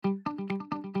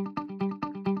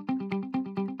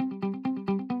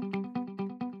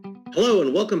Hello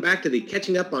and welcome back to the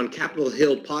Catching Up on Capitol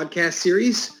Hill podcast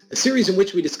series, a series in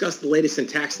which we discuss the latest in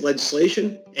tax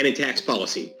legislation and in tax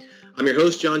policy. I'm your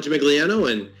host, John Gimigliano,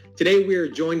 and today we are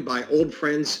joined by old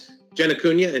friends Jen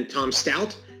Acuna and Tom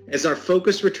Stout as our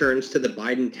focus returns to the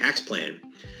Biden tax plan.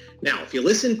 Now, if you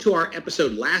listened to our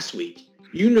episode last week,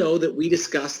 you know that we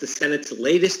discussed the Senate's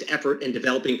latest effort in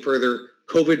developing further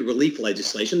COVID relief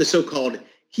legislation, the so-called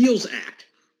HEALS Act.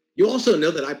 You also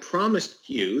know that I promised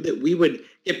you that we would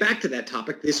get back to that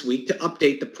topic this week to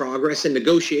update the progress and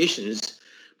negotiations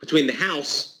between the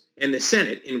House and the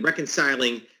Senate in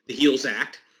reconciling the HEALS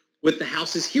Act with the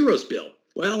House's HEROES bill.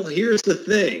 Well, here's the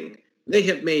thing. They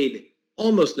have made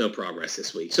almost no progress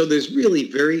this week, so there's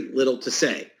really very little to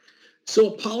say. So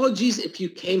apologies if you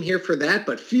came here for that,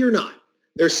 but fear not.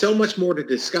 There's so much more to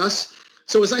discuss.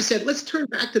 So as I said, let's turn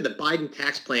back to the Biden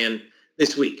tax plan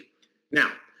this week.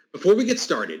 Now, before we get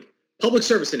started, public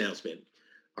service announcement.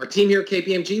 Our team here at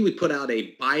KPMG, we put out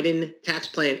a Biden tax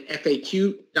plan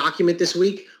FAQ document this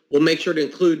week. We'll make sure to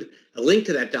include a link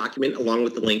to that document along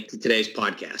with the link to today's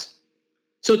podcast.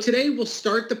 So today we'll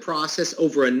start the process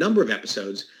over a number of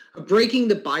episodes of breaking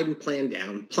the Biden plan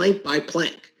down plank by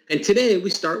plank. And today we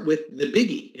start with the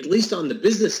biggie, at least on the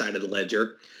business side of the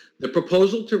ledger, the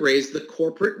proposal to raise the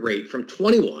corporate rate from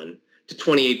 21 to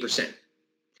 28%.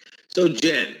 So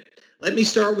Jen, let me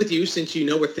start with you since you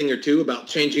know a thing or two about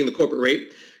changing the corporate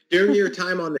rate. During your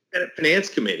time on the Senate Finance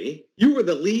Committee, you were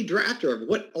the lead drafter of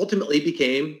what ultimately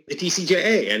became the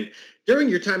TCJA. And during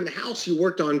your time in the House, you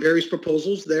worked on various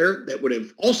proposals there that would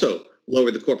have also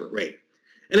lowered the corporate rate.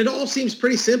 And it all seems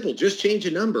pretty simple, just change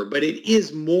a number, but it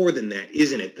is more than that,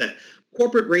 isn't it? The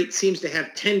corporate rate seems to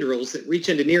have tendrils that reach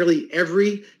into nearly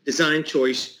every design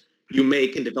choice you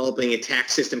make in developing a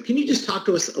tax system. Can you just talk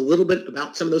to us a little bit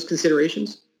about some of those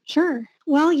considerations? Sure.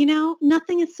 Well,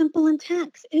 nothing is simple in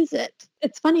tax, is it?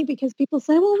 It's funny because people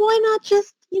say, well, why not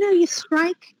just, you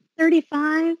strike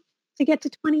 35 to get to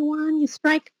 21, you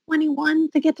strike 21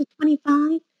 to get to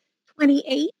 25,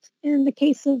 28 in the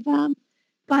case of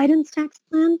Biden's tax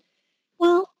plan.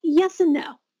 Well, yes and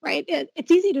no, right?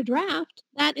 It's easy to draft.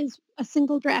 That is a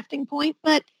single drafting point.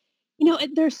 But,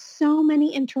 there's so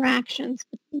many interactions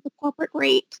between the corporate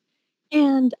rate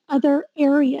and other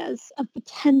areas of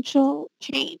potential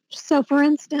change. So, for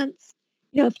instance,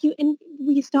 we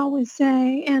used to always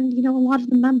say, and, a lot of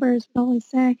the members would always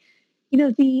say,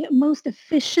 the most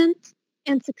efficient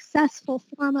and successful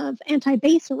form of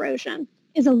anti-base erosion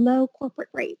is a low corporate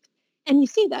rate. And you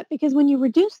see that because when you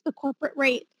reduce the corporate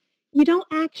rate, you don't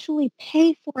actually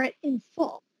pay for it in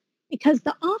full because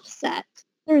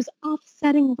there's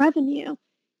offsetting revenue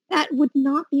that would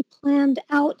not be planned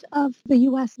out of the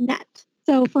U.S. net.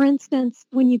 So, for instance,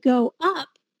 when you go up,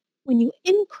 when you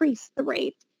increase the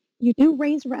rate, you do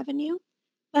raise revenue,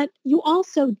 but you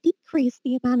also decrease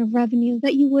the amount of revenue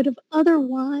that you would have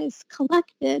otherwise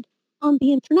collected on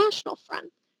the international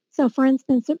front. So, for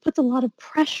instance, it puts a lot of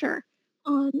pressure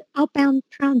on outbound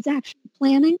transaction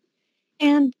planning,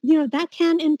 and, that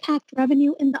can impact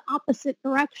revenue in the opposite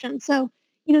direction. So,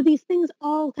 these things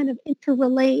all kind of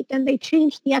interrelate and they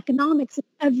change the economics of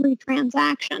every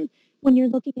transaction when you're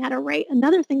looking at a rate.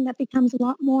 Another thing that becomes a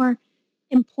lot more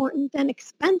important and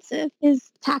expensive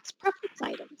is tax preference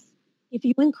items. If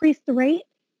you increase the rate,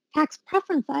 tax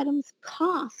preference items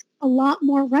cost a lot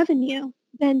more revenue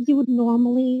than you would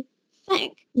normally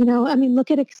think.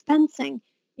 Look at expensing.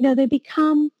 They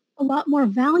become a lot more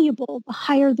valuable the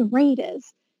higher the rate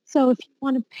is. So if you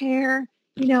want to pair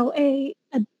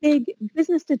a big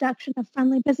business deduction, a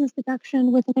friendly business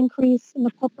deduction with an increase in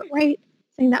the corporate rate,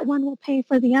 saying that one will pay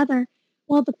for the other,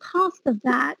 well, the cost of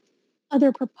that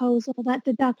other proposal, that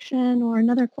deduction or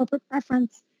another corporate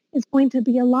preference is going to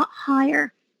be a lot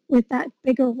higher with that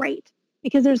bigger rate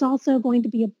because there's also going to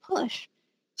be a push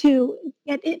to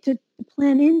get it to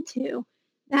plan into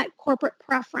that corporate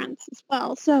preference as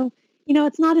well. So,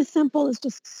 it's not as simple as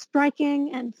just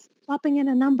striking and plopping in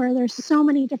a number. There's so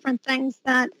many different things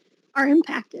that are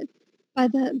impacted by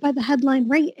the headline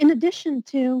rate. In addition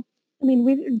to,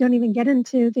 we don't even get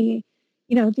into the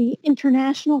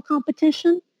international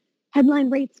competition. Headline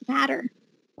rates matter,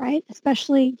 right?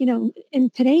 Especially, in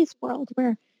today's world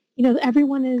where,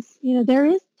 everyone is, there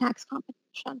is tax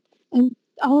competition and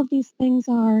all of these things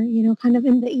are, kind of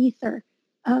in the ether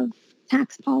of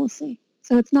tax policy.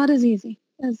 So it's not as easy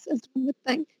as one would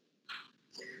think.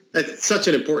 That's such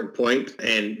an important point,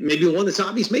 and maybe one that's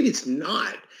obvious, maybe it's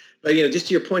not. But, just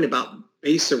to your point about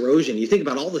base erosion, you think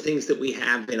about all the things that we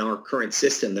have in our current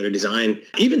system that are designed,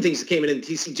 even things that came in the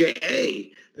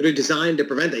TCJA that are designed to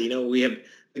prevent that. We have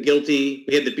the GILTI,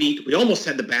 we had the BEAT, we almost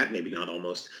had the BAT, maybe not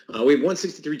almost. We have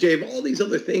 163J, of all these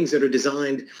other things that are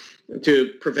designed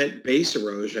to prevent base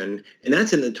erosion, and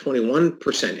that's in the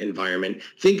 21% environment.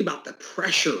 Think about the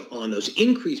pressure on those,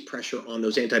 increased pressure on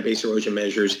those anti-base erosion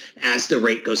measures as the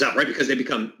rate goes up, right? Because they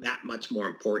become that much more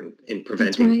important in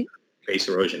preventing base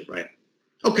erosion, right?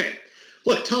 Okay.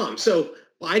 Look, Tom, so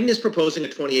Biden is proposing a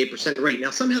 28% rate.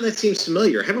 Now, somehow that seems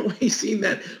familiar. Haven't we seen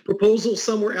that proposal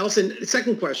somewhere else? And the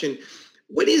second question,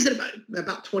 what is it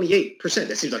about 28%?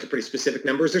 That seems like a pretty specific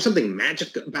number. Is there something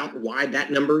magic about why that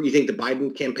number? You think the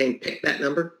Biden campaign picked that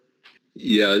number?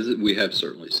 Yeah, we have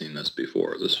certainly seen this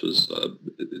before. This was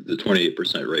the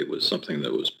 28% rate was something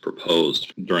that was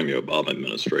proposed during the Obama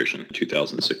administration in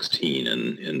 2016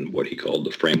 in what he called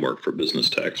the Framework for Business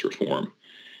Tax Reform.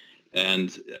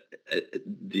 And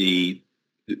the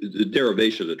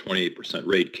derivation of the 28%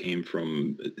 rate came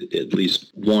from at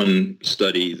least one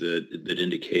study that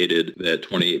indicated that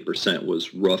 28%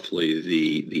 was roughly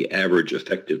the average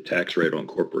effective tax rate on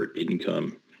corporate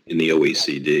income in the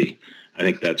OECD. I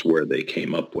think that's where they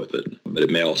came up with it. But it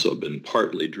may also have been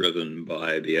partly driven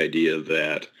by the idea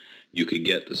that you could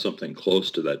get to something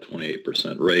close to that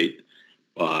 28% rate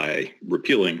by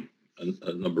repealing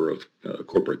a number of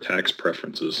corporate tax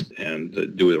preferences and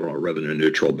do it on a revenue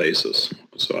neutral basis.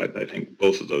 So I think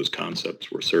both of those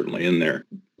concepts were certainly in there.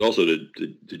 Also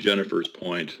to Jennifer's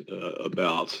point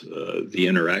about the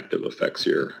interactive effects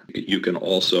here, you can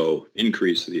also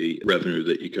increase the revenue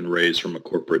that you can raise from a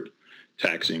corporate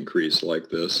tax increase like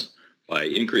this by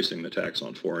increasing the tax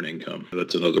on foreign income.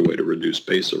 That's another way to reduce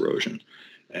base erosion.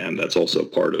 And that's also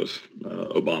part of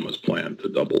Obama's plan to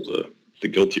double the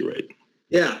GILTI rate.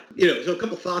 Yeah, so a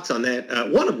couple thoughts on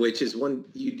that. One of which is one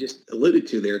you just alluded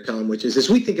to there, Tom, which is as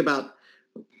we think about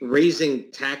raising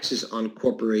taxes on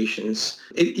corporations,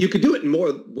 you could do it in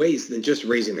more ways than just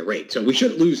raising the rate. So we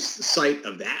shouldn't lose sight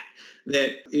of that.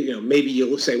 That, maybe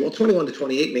you'll say, well, 21 to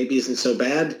 28 maybe isn't so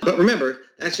bad. But remember,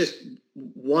 that's just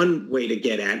one way to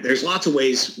get at. There's lots of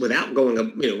ways without going up,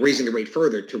 raising the rate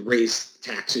further to raise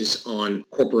taxes on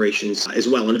corporations as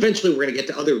well. And eventually we're going to get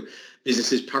to other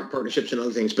businesses, partnerships, and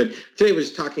other things. But today we're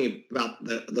just talking about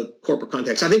the corporate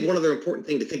context. I think one other important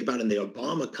thing to think about in the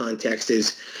Obama context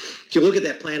is, if you look at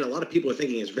that plan, a lot of people are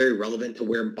thinking it's very relevant to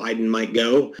where Biden might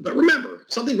go. But remember,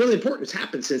 something really important has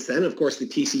happened since then. Of course, the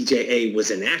TCJA was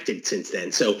enacted since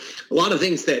then. So a lot of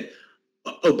things that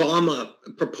Obama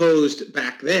proposed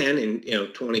back then in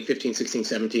 2015, 16,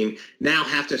 17 now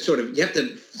have to sort of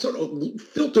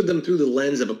filter them through the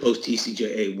lens of a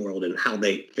post-TCJA world and how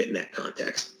they fit in that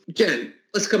context. Jen,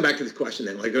 let's come back to this question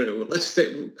then.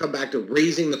 Come back to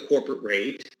raising the corporate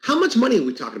rate. How much money are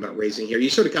we talking about raising here? You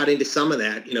sort of got into some of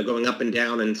that, going up and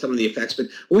down and some of the effects, but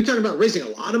are we talking about raising a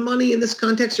lot of money in this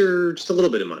context or just a little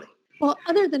bit of money? Well,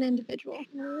 other than individual,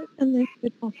 in the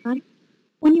individual front,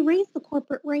 when you raise the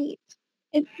corporate rate,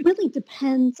 it really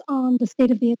depends on the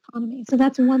state of the economy. So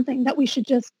that's one thing that we should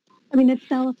it's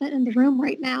the elephant in the room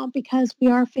right now because we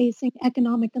are facing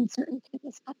economic uncertainty in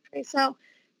this country. So,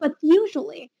 but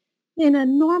usually in a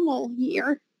normal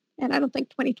year, and I don't think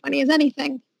 2020 is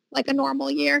anything like a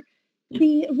normal year,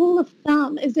 the rule of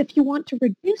thumb is if you want to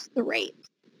reduce the rate,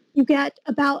 you get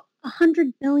about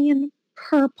 $100 billion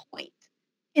per point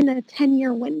in a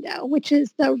 10-year window, which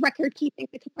is the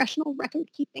congressional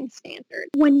record-keeping standard.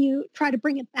 When you try to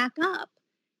bring it back up,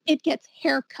 it gets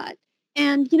haircut.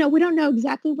 And, we don't know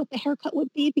exactly what the haircut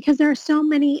would be because there are so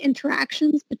many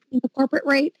interactions between the corporate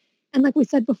rate and, like we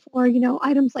said before,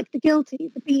 items like the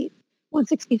GILTI, the BEAT,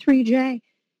 163J.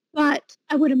 But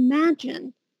I would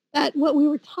imagine that what we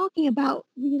were talking about,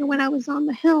 when I was on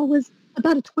the Hill was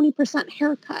about a 20%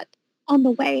 haircut on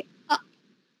the way up,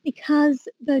 because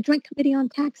the Joint Committee on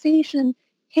Taxation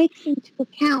takes into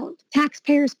account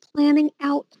taxpayers planning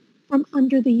out from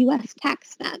under the U.S.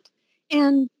 tax net.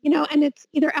 And, and it's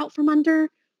either out from under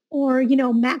or,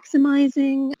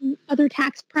 maximizing other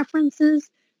tax preferences,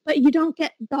 but you don't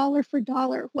get dollar for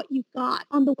dollar what you got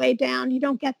on the way down. You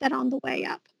don't get that on the way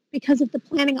up because of the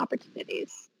planning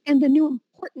opportunities and the new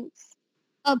importance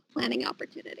of planning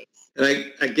opportunities.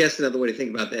 And I guess another way to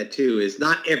think about that, too, is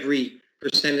not every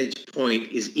percentage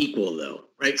point is equal, though,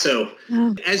 right? So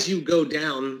as you go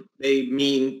down, they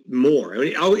mean more.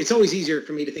 It's always easier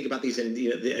for me to think about these and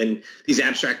these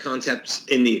abstract concepts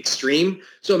in the extreme.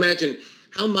 So imagine,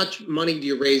 how much money do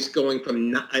you raise going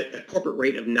from a corporate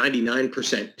rate of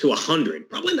 99% to 100?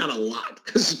 Probably not a lot,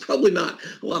 because there's probably not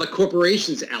a lot of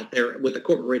corporations out there with a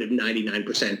corporate rate of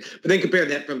 99%. But then compare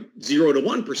that from 0 to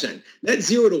 1%. That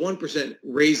 0 to 1%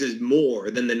 raises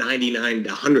more than the 99 to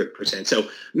 100%. So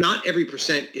not every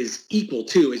percent is equal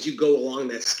to as you go along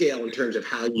that scale in terms of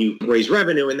how you raise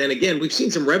revenue. And then again, we've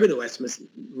seen some revenue estimates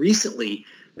recently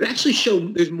it actually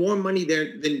showed there's more money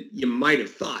there than you might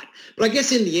have thought. But I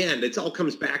guess in the end, it all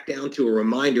comes back down to a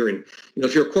reminder. And,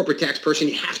 if you're a corporate tax person,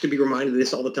 you have to be reminded of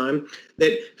this all the time,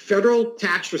 that federal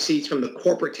tax receipts from the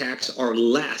corporate tax are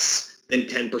less than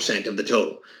 10% of the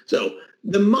total. So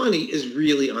the money is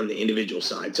really on the individual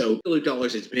side. So absolute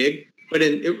dollars, it's big, but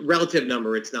in relative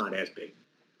number, it's not as big.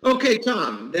 Okay,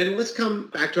 Tom, then let's come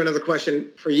back to another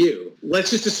question for you. Let's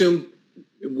just assume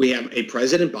we have a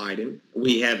President Biden,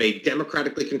 we have a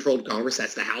democratically controlled Congress,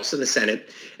 that's the House and the Senate,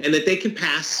 and that they can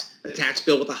pass a tax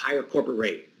bill with a higher corporate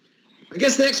rate. I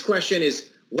guess the next question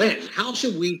is when? How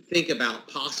should we think about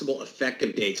possible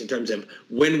effective dates in terms of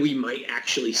when we might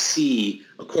actually see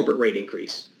a corporate rate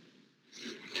increase?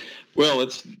 Well,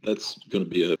 that's going to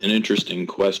be an interesting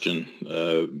question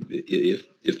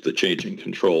if the change in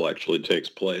control actually takes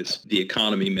place. The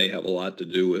economy may have a lot to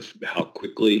do with how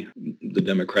quickly the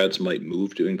Democrats might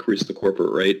move to increase the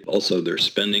corporate rate. Also, their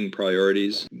spending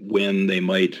priorities, when they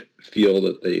might feel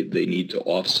that they need to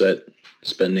offset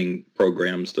spending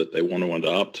programs that they want to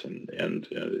adopt, and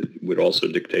would also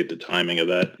dictate the timing of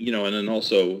that. And then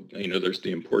also, there's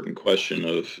the important question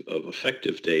of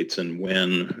effective dates and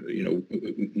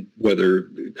when, whether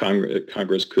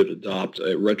Congress could adopt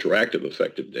a retroactive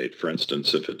effective date. For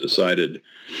instance, if it decided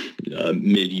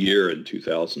mid-year in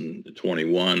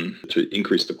 2021 to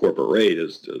increase the corporate rate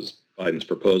as Biden's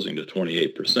proposing to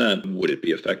 28%, would it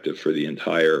be effective for the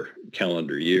entire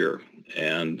calendar year?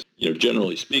 And,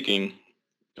 generally speaking,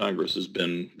 Congress has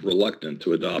been reluctant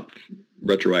to adopt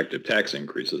retroactive tax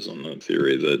increases on the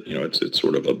theory that, it's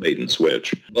sort of a bait and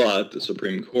switch. But the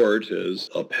Supreme Court has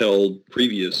upheld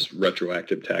previous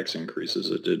retroactive tax increases.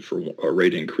 It did for a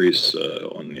rate increase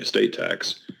on the estate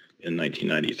tax in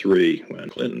 1993 when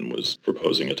Clinton was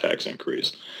proposing a tax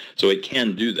increase. So it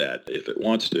can do that if it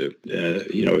wants to.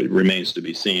 It remains to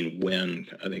be seen when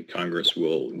I think Congress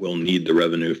will need the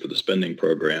revenue for the spending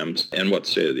programs and what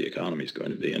state of the economy is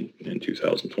going to be in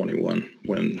 2021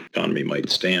 when the economy might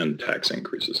stand tax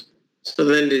increases. So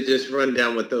then to just run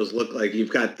down what those look like,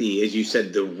 you've got as you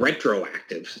said, the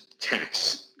retroactive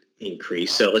tax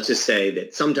increase. So let's just say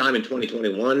that sometime in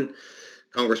 2021,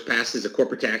 Congress passes a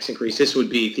corporate tax increase. This would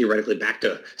be theoretically back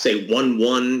to, say,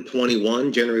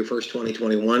 1/1/21, January 1st,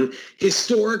 2021.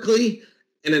 Historically,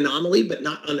 an anomaly, but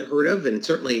not unheard of. And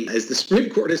certainly, as the Supreme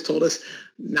Court has told us,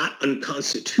 not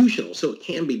unconstitutional. So it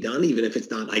can be done, even if it's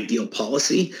not ideal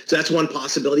policy. So that's one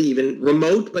possibility, even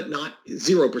remote, but not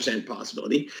 0%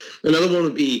 possibility. Another one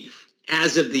would be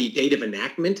as of the date of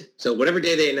enactment. So whatever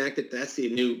day they enact it, that's the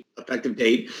new effective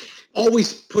date.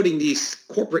 Always putting these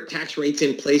corporate tax rates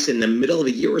in place in the middle of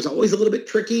the year is always a little bit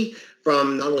tricky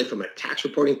from not only from a tax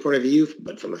reporting point of view,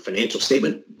 but from a financial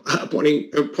statement point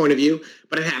of view,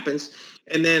 but it happens.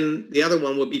 And then the other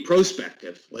one would be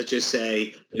prospective. Let's just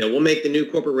say, we'll make the new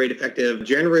corporate rate effective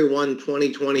January 1,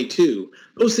 2022.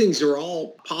 Those things are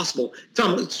all possible.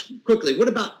 Tom, let's quickly, what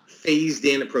about phased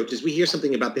in approaches? We hear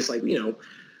something about this like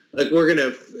we're going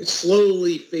to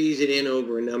slowly phase it in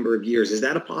over a number of years. Is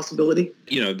that a possibility?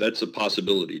 That's a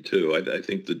possibility, too. I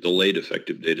think the delayed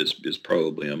effective date is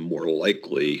probably a more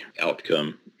likely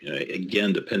outcome,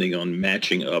 again, depending on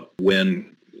matching up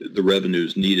when the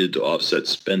revenues needed to offset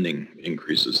spending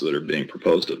increases that are being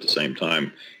proposed at the same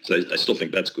time. So I still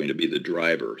think that's going to be the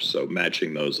driver. So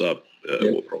matching those up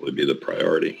will probably be the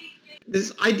priority.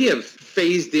 This idea of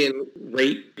phased in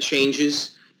rate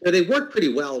changes, they work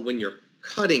pretty well when you're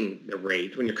cutting the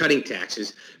rate, when you're cutting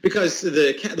taxes, because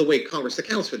the way Congress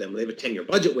accounts for them, they have a 10-year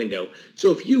budget window. So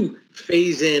if you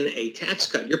phase in a tax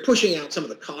cut, you're pushing out some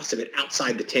of the cost of it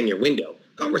outside the 10-year window.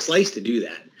 Congress likes to do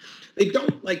that. They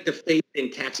don't like to phase in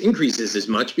tax increases as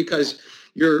much because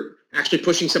you're actually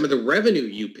pushing some of the revenue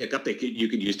you pick up that you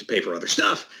could use to pay for other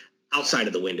stuff outside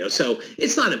of the window. So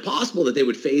it's not impossible that they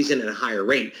would phase in at a higher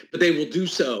rate, but they will do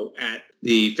so at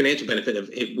the financial benefit of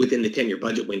it within the 10-year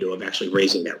budget window of actually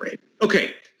raising that rate.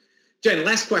 Okay, Jen,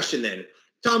 last question then.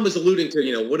 Tom was alluding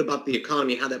to, what about the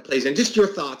economy, how that plays in. Just your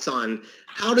thoughts on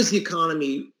how does the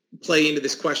economy play into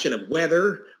this question of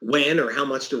whether, when, or how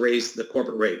much to raise the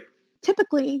corporate rate?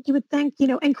 Typically, you would think,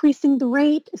 increasing the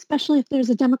rate, especially if there's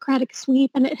a Democratic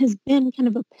sweep and it has been kind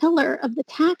of a pillar of the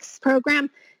tax program,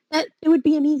 that it would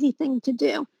be an easy thing to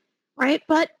do, right?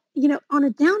 But, on a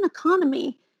down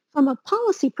economy, from a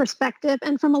policy perspective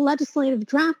and from a legislative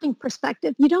drafting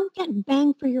perspective, you don't get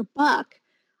bang for your buck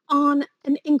on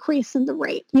an increase in the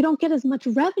rate. You don't get as much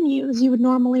revenue as you would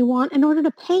normally want in order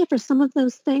to pay for some of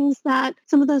those things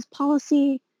some of those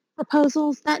policy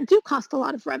proposals that do cost a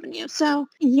lot of revenue. So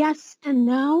yes and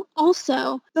no.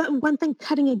 Also, the one thing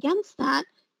cutting against that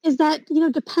is that,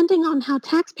 depending on how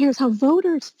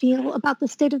voters feel about the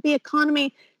state of the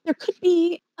economy, there could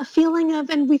be a feeling of,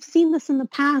 and we've seen this in the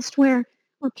past where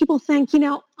people think,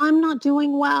 I'm not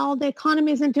doing well, the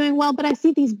economy isn't doing well, but I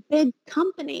see these big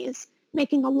companies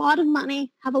making a lot of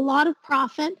money, have a lot of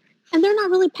profit, and they're not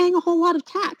really paying a whole lot of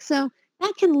tax. So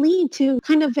that can lead to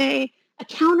kind of a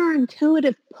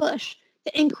counterintuitive push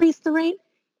to increase the rate,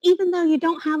 even though you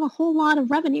don't have a whole lot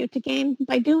of revenue to gain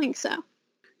by doing so.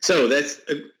 So that's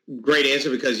a great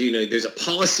answer because, there's a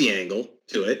policy angle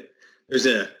to it. There's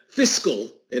a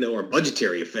fiscal, or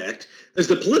budgetary effect. There's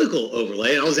the political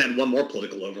overlay. And I'll just add one more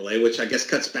political overlay, which I guess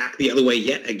cuts back the other way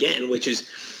yet again, which is,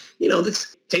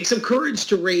 this takes some courage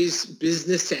to raise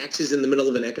business taxes in the middle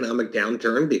of an economic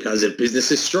downturn, because if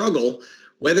businesses struggle,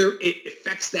 whether it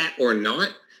affects that or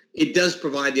not, it does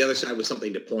provide the other side with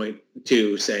something to point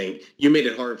to, saying you made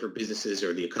it hard for businesses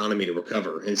or the economy to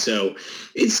recover. And so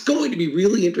it's going to be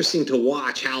really interesting to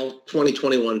watch how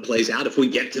 2021 plays out if we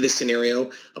get to this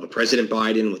scenario of a President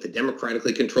Biden with a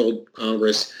democratically controlled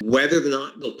Congress, whether or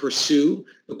not they'll pursue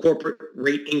the corporate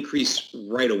rate increase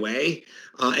right away.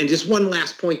 And just one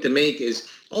last point to make is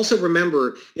also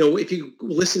remember, if you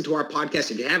listen to our podcast,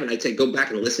 if you haven't, I'd say go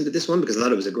back and listen to this one because I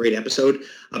thought it was a great episode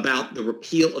about the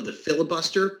repeal of the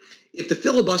filibuster. If the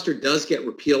filibuster does get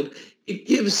repealed, it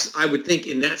gives, I would think,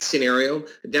 in that scenario,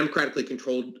 a democratically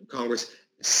controlled Congress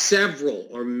several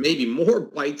or maybe more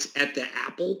bites at the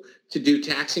apple to do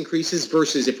tax increases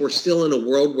versus if we're still in a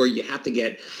world where you have to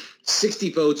get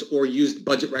 60 votes or use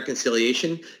budget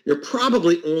reconciliation, you're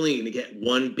probably only going to get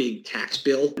one big tax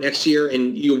bill next year,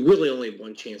 and you really only have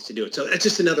one chance to do it. So that's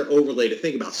just another overlay to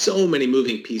think about. So many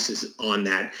moving pieces on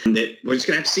that we're just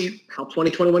going to have to see how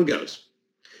 2021 goes.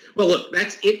 Well, look,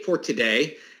 that's it for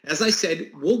today. As I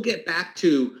said, we'll get back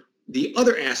to the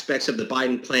other aspects of the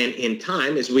Biden plan in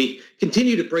time as we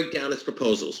continue to break down its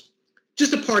proposals.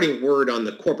 Just a parting word on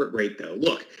the corporate rate, though.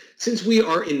 Look, since we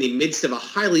are in the midst of a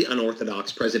highly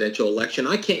unorthodox presidential election,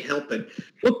 I can't help but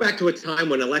look back to a time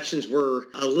when elections were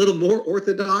a little more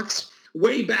orthodox.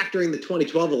 Way back during the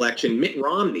 2012 election, Mitt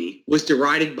Romney was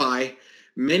derided by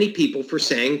many people for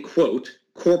saying, quote,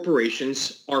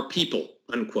 corporations are people,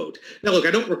 unquote. Now, look,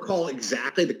 I don't recall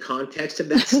exactly the context of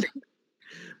that statement,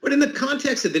 but in the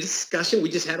context of the discussion we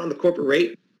just had on the corporate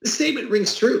rate, the statement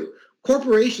rings true.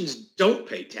 Corporations don't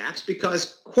pay tax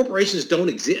because corporations don't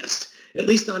exist, at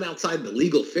least not outside the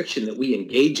legal fiction that we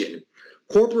engage in.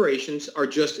 Corporations are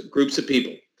just groups of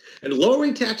people. And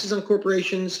lowering taxes on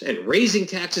corporations and raising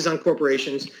taxes on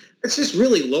corporations, it's just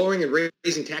really lowering and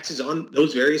raising taxes on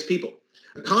those various people.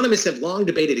 Economists have long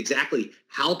debated exactly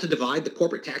how to divide the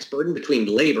corporate tax burden between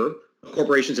labor, a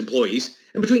corporation's employees,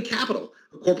 and between capital,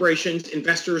 corporations,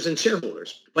 investors, and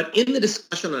shareholders. But in the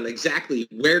discussion on exactly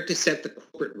where to set the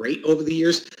corporate rate over the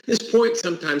years, this point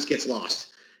sometimes gets lost.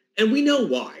 And we know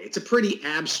why. It's a pretty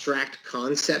abstract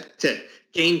concept to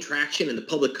gain traction in the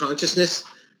public consciousness.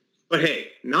 But hey,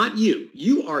 not you.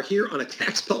 You are here on a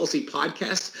tax policy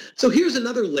podcast. So here's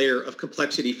another layer of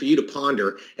complexity for you to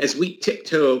ponder as we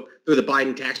tiptoe through the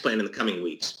Biden tax plan in the coming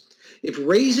weeks. If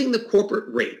raising the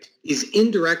corporate rate is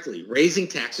indirectly raising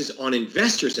taxes on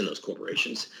investors in those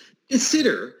corporations,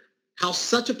 consider how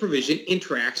such a provision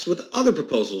interacts with other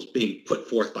proposals being put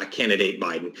forth by candidate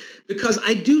Biden, because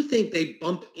I do think they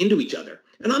bump into each other.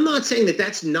 And I'm not saying that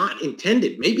that's not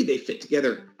intended. Maybe they fit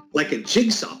together like a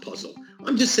jigsaw puzzle.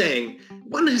 I'm just saying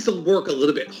one has to work a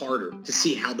little bit harder to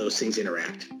see how those things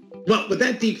interact. Well, with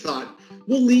that deep thought,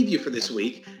 we'll leave you for this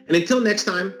week. And until next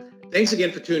time, thanks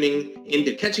again for tuning in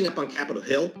to Catching Up on Capitol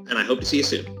Hill, and I hope to see you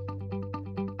soon.